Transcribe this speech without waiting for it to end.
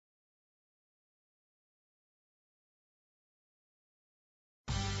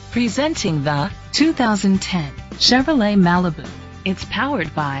Presenting the 2010 Chevrolet Malibu. It's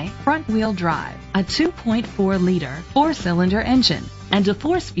powered by front-wheel drive, a 2.4-liter four-cylinder engine, and a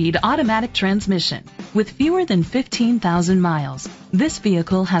 4-speed automatic transmission. With fewer than 15,000 miles, this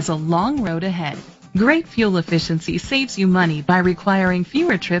vehicle has a long road ahead. Great fuel efficiency saves you money by requiring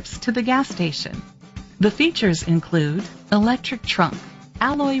fewer trips to the gas station. The features include electric trunk,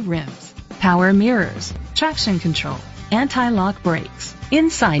 alloy rims, power mirrors, traction control, anti-lock brakes.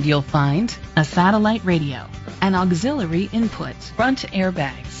 Inside you'll find a satellite radio, an auxiliary input, front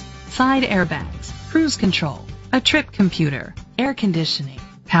airbags, side airbags, cruise control, a trip computer, air conditioning,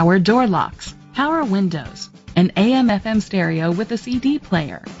 power door locks, power windows, an AM/FM stereo with a CD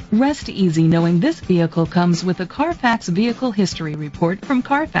player. Rest easy knowing this vehicle comes with a Carfax Vehicle History Report from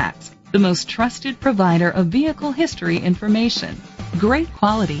Carfax, the most trusted provider of vehicle history information. Great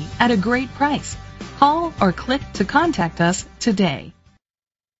quality at a great price. Call or click to contact us today.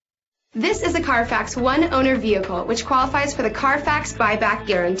 This is a Carfax one-owner vehicle which qualifies for the Carfax buyback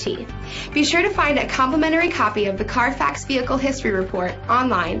guarantee. Be sure to find a complimentary copy of the Carfax Vehicle History Report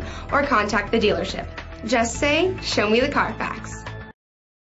online or contact the dealership. Just say, "Show me the Carfax."